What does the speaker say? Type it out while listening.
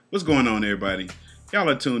What's going on, everybody? Y'all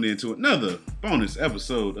are tuned into another bonus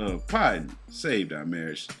episode of Pod Saved Our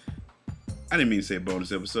Marriage. I didn't mean to say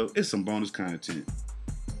bonus episode. It's some bonus content.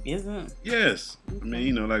 Isn't it? Yes. Okay. I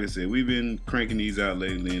mean, like I said, we've been cranking these out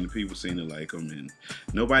lately, and the people seem to like them. And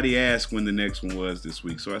nobody asked when the next one was this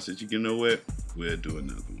week, so I said, you know what? We'll do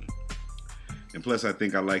another one. And plus, I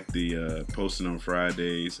think I like the posting on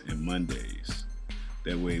Fridays and Mondays.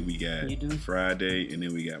 That way we got Friday and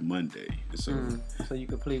then we got Monday. So you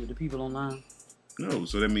can play with the people online? No,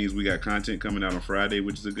 so that means we got content coming out on Friday,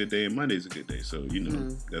 which is a good day, and Monday's a good day. So,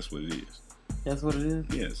 that's what it is. That's what it is?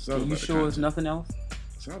 Yes. It's all about you the sure content. it's nothing else?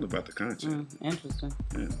 It's all about the content. Interesting.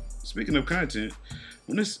 Yeah. Speaking of content,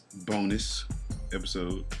 on this bonus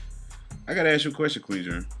episode, I got to ask you a question, Queen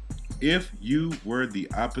Jern. If you were the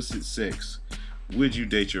opposite sex, would you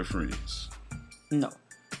date your friends? No.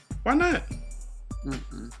 Why not?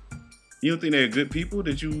 Mm-mm. You don't think they're good people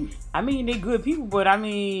that you... I mean, they're good people, but I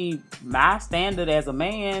mean, my standard as a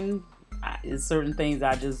man is certain things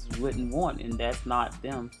I just wouldn't want, and that's not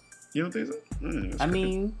them. You don't think so? I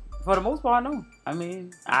mean, for the most part, no. I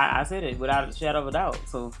mean, I said it without a shadow of a doubt,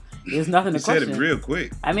 so there's nothing to question. You said it real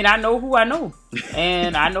quick. I mean, I know who I know,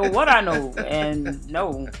 and I know what I know, and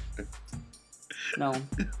no.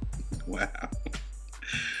 Wow.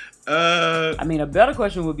 I mean, a better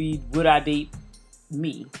question would be, would I date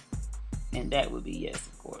me? And that would be yes,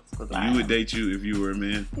 of course. You would date you if you were a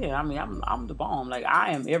man? Yeah, I mean, I'm the bomb. Like,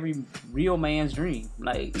 I am every real man's dream.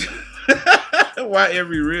 Like, why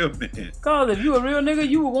every real man? Because if you a real nigga,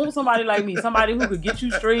 you would want somebody like me. Somebody who could get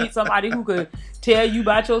you straight. Somebody who could tell you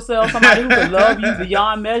about yourself. Somebody who could love you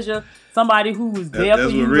beyond measure. Somebody who was there for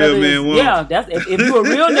you. That's what real men want. Yeah, that's if you a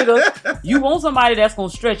real nigga, you want somebody that's gonna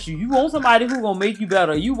stretch you. You want somebody who gonna make you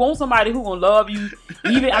better. You want somebody who gonna love you.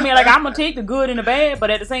 Even I'm gonna take the good and the bad, but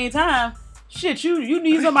at the same time, shit, you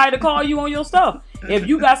need somebody to call you on your stuff. If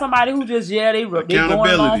you got somebody who just they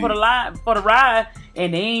going along for the ride,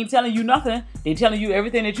 and they ain't telling you nothing, they telling you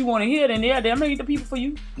everything that you want to hear, then them ain't the people for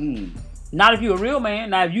you. Not if you a real man.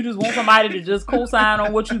 Now, if you just want somebody to just co-sign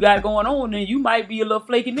on what you got going on, then you might be a little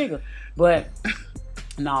flaky nigga. But,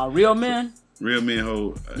 real men. Real men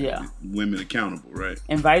hold women accountable, right?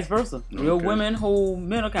 And vice versa. Real women hold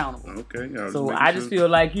men accountable. Okay. So I just feel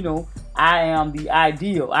like, I am the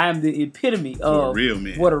ideal. I am the epitome of real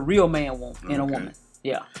man. What a real man wants in a woman.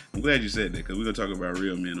 Yeah. I'm glad you said that, because we're going to talk about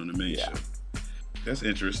real men on the main show. That's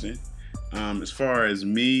interesting. As far as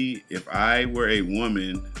me, if I were a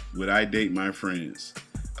woman, would I date my friends?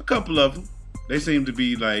 A couple of them. They seem to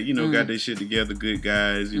be like, got their shit together, good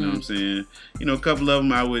guys, you know what I'm saying? A couple of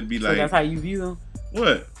them I would be like... So that's how you view them?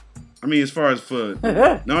 What? I mean, as far as for...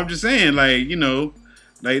 No, I'm just saying, like,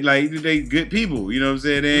 like they good people, you know what I'm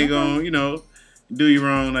saying? They ain't gonna, do you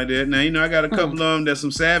wrong like that. Now, I got a couple of them that's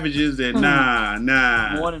some savages that, nah.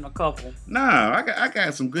 More than a couple. Nah, I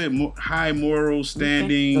got some good, high moral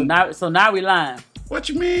standing. Okay. So now we lying. What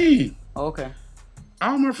you mean? Okay.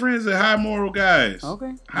 All my friends are high moral guys.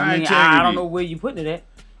 Okay. High integrity. I don't know where you putting it at.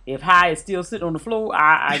 If high is still sitting on the floor,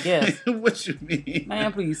 I guess. What you mean?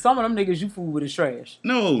 Man, please. Some of them niggas you fool with is trash.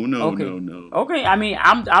 No. Okay. I mean,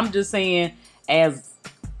 I'm just saying, as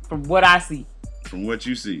from what I see. From what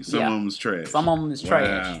you see, some of them is trash. Some of them is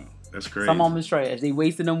trash. Wow, that's crazy. Some of them is trash. They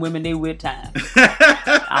wasting them women they with time.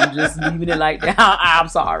 I'm just leaving it like that. I'm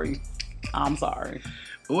sorry.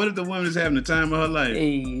 What if the woman is having the time of her life?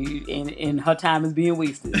 And her time is being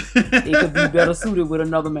wasted. It could be better suited with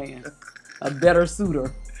another man. A better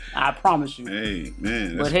suitor. I promise you. Hey,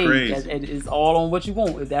 man, that's crazy. It's all on what you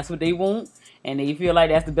want. If that's what they want, and they feel like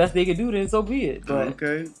that's the best they can do, then so be it. But,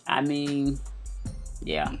 I mean,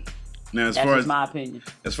 yeah. Now, that's my opinion.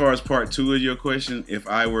 As far as part 2 of your question, if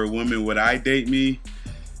I were a woman, would I date me?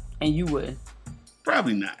 And you would.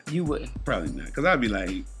 Probably not. You would. Probably not. Because I'd be like,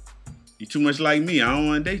 you too much like me. I don't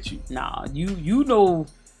want to date you. Nah, you know.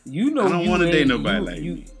 I don't want to date nobody like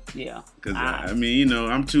me. Yeah. Because I mean,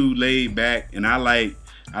 I'm too laid back, and I like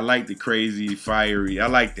the crazy, fiery. I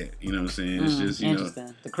like that. You know what I'm saying? It's just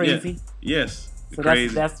interesting. The crazy. Yeah. Yes. So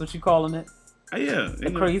crazy. That's what you calling it. Yeah.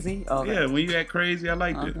 The crazy? Okay. Yeah, when you act crazy, I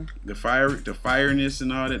like that. The fireness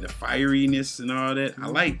and all that, the fieriness and all that. I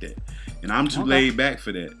like that. And I'm too laid back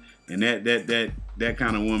for that. And that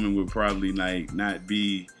kind of woman would probably like not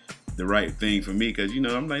be the right thing for me, because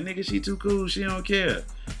I'm like, nigga, she too cool, she don't care.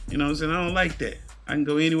 You know what I'm saying? I don't like that. I can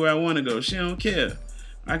go anywhere I want to go. She don't care.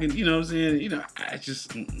 I can, you know what I'm saying? I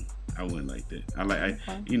just I wouldn't like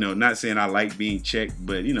that. Not saying I like being checked,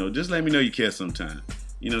 but just let me know you care sometime.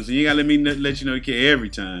 So you gotta let you know you care every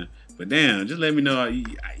time. But damn, just let me know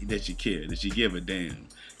that you care, that you give a damn.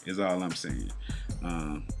 Is all I'm saying.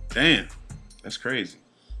 Damn, that's crazy.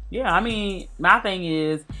 Yeah, I mean, my thing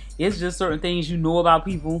is, it's just certain things you know about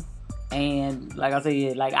people. And like I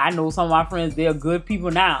said, like I know some of my friends, they're good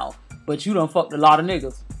people now, but you done fucked a lot of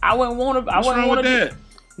niggas. I wouldn't want to. What's wrong with that?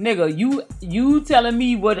 Nigga, you telling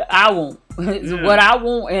me what I want. Yeah. What I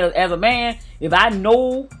want as a man, if I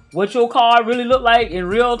know what your car really look like in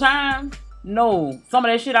real time, no. Some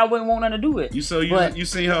of that shit I wouldn't want nothing to do with. You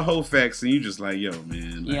seen her whole facts and you just like, yo,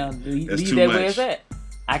 man. Like, yeah, that's leave too that much. where it's at.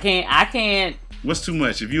 I can't. What's too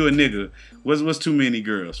much? If you a nigga, what's too many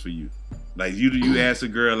girls for you? Like you ask a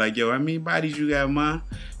girl like, yo, how many bodies you got, ma?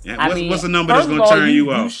 And what's the number that's gonna turn you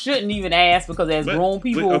off? You shouldn't even ask because as grown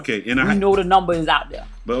people, we know the number is out there.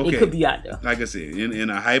 But okay, it could be out there. Like I said, in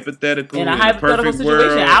a hypothetical, situation,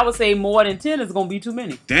 world, I would say more than 10 is gonna be too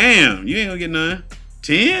many. Damn, you ain't gonna get none.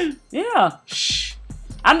 10? Yeah. Shh.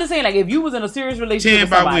 I'm just saying, like, if you was in a serious relationship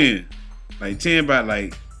 10 by when? Like 10 by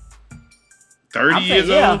like 30 years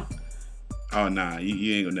old? Oh, nah,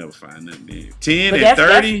 you ain't gonna never find nothing there. 10 and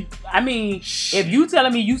 30? I mean, if you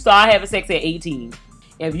telling me you started having sex at 18,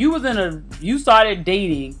 if you started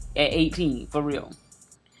dating at 18, for real,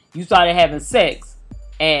 you started having sex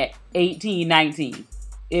at 18, 19.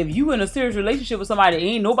 If you in a serious relationship with somebody,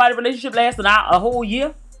 ain't nobody relationship lasting out a whole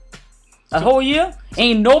year?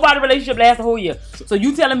 Ain't nobody relationship last a whole year. So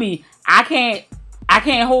you telling me I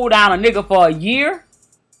can't hold down a nigga for a year?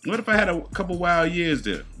 What if I had a couple wild years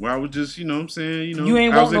there where I was just, you know what I'm saying? You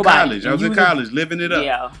ain't I was want in nobody. college. I was in college, living it up.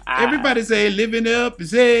 Yeah. Everybody say living it up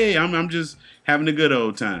is hey. I'm just having a good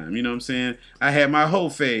old time. You know what I'm saying? I had my whole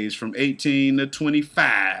phase from 18 to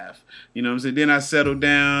 25. You know what I'm saying? Then I settled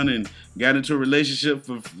down and got into a relationship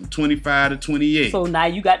from 25 to 28. So now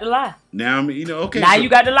you got to lie. Now I'm, okay. Now you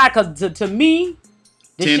got to lie because to me,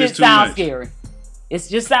 this shit sounds scary. It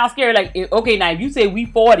just sounds scary. Like, okay, now if you say we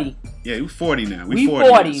 40. Yeah, we 40 now. We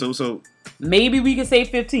 40. So maybe we can say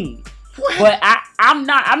 15. What? But I'm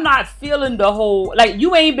not feeling the whole, like,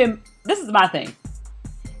 you ain't been, this is my thing.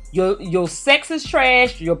 Your sex is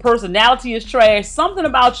trash. Your personality is trash. Something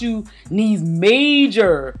about you needs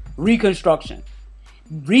major reconstruction.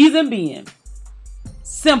 Reason being,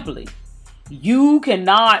 simply, you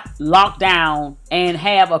cannot lock down and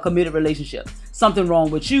have a committed relationship. Something wrong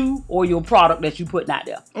with you or your product that you putting out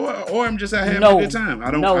there. Or I'm just out having a good time. I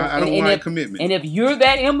don't want commitment. And if you're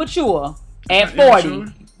that immature at 40,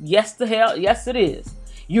 immature? Yes it is.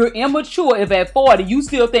 You're immature if at 40 you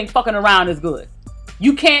still think fucking around is good.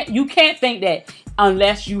 You can't think that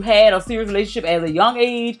unless you had a serious relationship at a young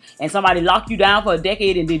age and somebody locked you down for a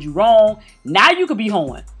decade and did you wrong. Now you could be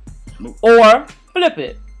hoeing. Nope. Or flip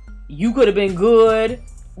it. You could have been good.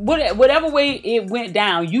 Whatever way it went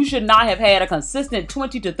down, you should not have had a consistent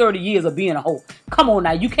 20 to 30 years of being a hoe. Come on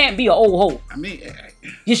now, you can't be an old hoe. I mean,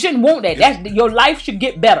 you shouldn't want that. Your life should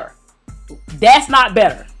get better. That's not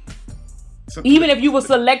better. Even if you were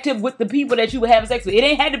selective with the people that you were having sex with, it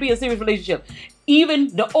ain't had to be a serious relationship.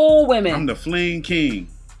 Even the old women. I'm the fling king.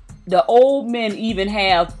 The old men even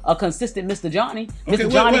have a consistent Mr. Johnny. Mr.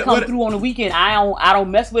 Johnny come through on the weekend. I don't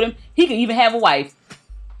mess with him. He can even have a wife.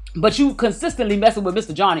 But you consistently messing with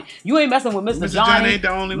Mr. Johnny. You ain't messing with Mr. Johnny ain't the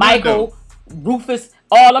only Michael, Rufus,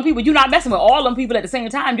 all them people. You not messing with all them people at the same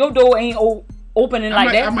time. Your door ain't opening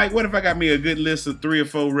like that. What if I got me a good list of 3 or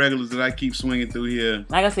 4 regulars that I keep swinging through here?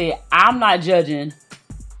 Like I said, I'm not judging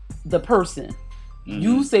the person. Mm-hmm.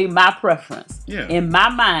 You say my preference. Yeah. In my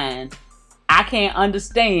mind, I can't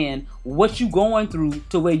understand what you going through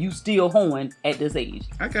to where you still hoeing at this age.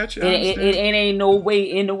 I got you. It ain't no way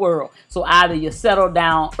in the world. So either you settle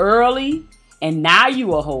down early and now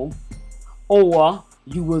you a hoe, or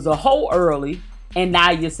you was a hoe early and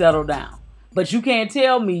now you settle down. But you can't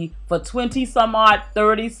tell me for 20 some odd,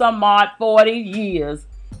 30 some odd, 40 years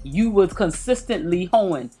you was consistently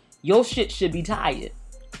hoeing. Your shit should be tired.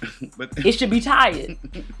 It should be tired.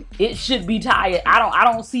 It should be tired. I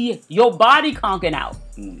don't see your body conking out.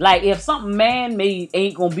 Like if something man-made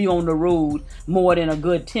ain't gonna be on the road more than a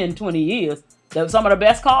good 10, 20 years, some of the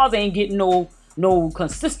best cars ain't getting no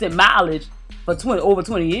consistent mileage for over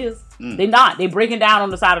 20 years. They not. They breaking down on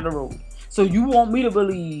the side of the road. So you want me to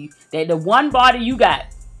believe that the one body you got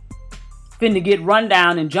finna get run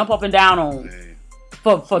down and jump up and down on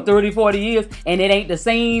for 30, 40 years, and it ain't the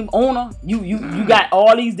same owner. You got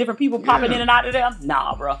all these different people popping in and out of there.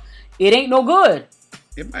 Nah, bro, it ain't no good.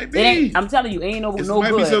 It might be. I'm telling you, it ain't no good. It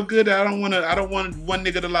might be so good that I don't want one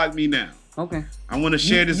nigga to lock me down. Okay. I want to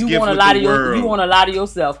share this gift with the world. You want to lie to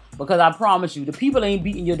yourself because I promise you, the people ain't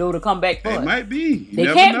beating your door to come back for it. It might be. They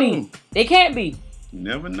can't be. They can't be. You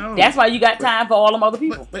never know. That's why you got time for all them other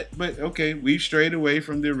people. But okay, we've strayed away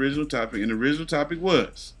from the original topic, and the original topic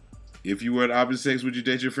was, if you were at opposite sex, would you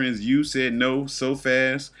date your friends? You said no so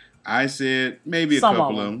fast. I said maybe a Some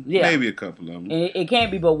couple of of 'em, them. yeah. Maybe a couple of them. It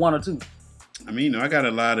can't be but one or two. I mean, I got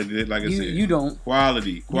a lot of good, like I said. You don't.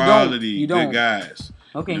 Quality, You don't. good guys.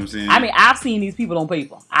 Okay. You know what I'm saying? I mean, I've seen these people on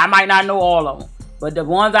paper. I might not know all of them, but the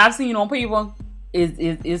ones I've seen on paper is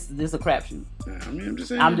a crapshoot. I mean,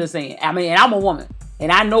 I'm just saying. I mean, and I'm a woman,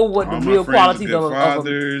 and I know what all the my real friends qualities are good of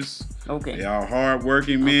fathers. Okay. They are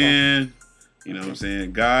hardworking men. You know what I'm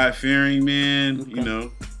saying? God-fearing men. Okay. You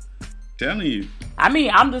know, telling you. I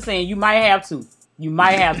mean, I'm just saying you might have to. You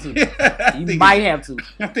might have to. You might have to.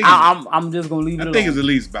 I think I'm just gonna leave it alone. I think it's at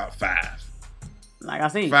least about 5. Like I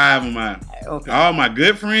said, 5 of my all my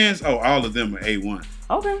good friends. Oh, all of them are A1.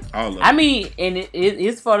 Okay. All of them. I mean, and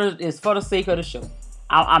it's for the sake of the show.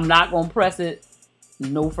 I'm not gonna press it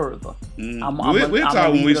no further. We'll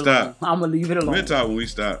talk when we stop. I'm gonna leave it alone. We'll talk when we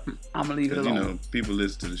stop. I'm gonna leave it alone. You know, people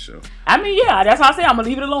listen to the show. I mean, yeah, that's why I say I'm gonna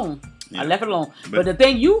leave it alone. Yeah. I left it alone. But the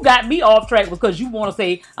thing you got me off track was because you want to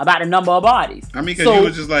say about the number of bodies. I mean, because you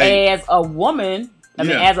was just like, as a woman, I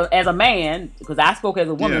mean, as a man, because I spoke as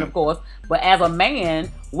a woman, of course. But as a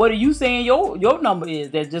man, what are you saying your number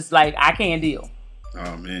is? That's just like I can't deal.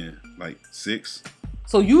 Oh man, like 6.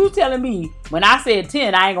 So you telling me when I said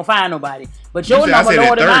 10, I ain't gonna find nobody. But your number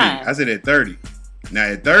lower than mine. I said at 30. Now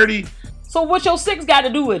at 30. So what your 6 got to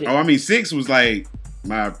do with it? Oh, I mean 6 was like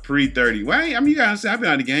my pre-30. Well, I mean, you gotta say I've been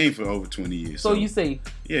out of the game for over 20 years. So you say.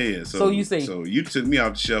 Yeah. So you say. So you took me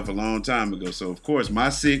off the shelf a long time ago. So of course my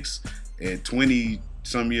 6 at 20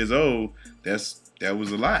 some years old, that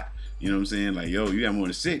was a lot. You know what I'm saying? Like, yo, you got more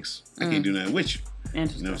than 6. I can't do nothing with you.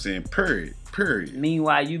 Interesting. You know what I'm saying? Period.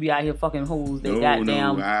 Meanwhile, you be out here fucking hoes. They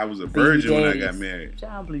goddamn. No, I was a virgin when I got daddies. married.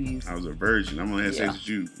 Child, please. I was a virgin. I'm gonna have sex with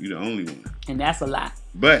you. You the only one. And that's a lie.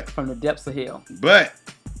 But from the depths of hell. But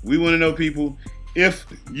we want to know, people, if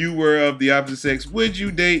you were of the opposite sex, would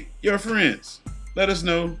you date your friends? Let us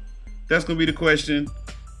know. That's gonna be the question.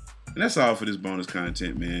 And that's all for this bonus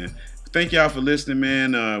content, man. Thank y'all for listening,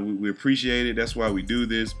 man. We appreciate it. That's why we do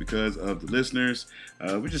this, because of the listeners.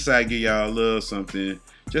 We decided to give y'all a little something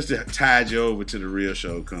just to tide you over till the real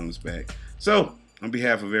show comes back. So, on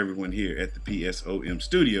behalf of everyone here at the PSOM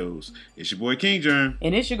Studios, it's your boy King Germ.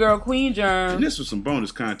 And it's your girl Queen Germ. And this was some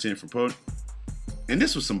bonus content from Pod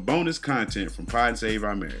and Save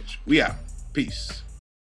Our Marriage. We out. Peace.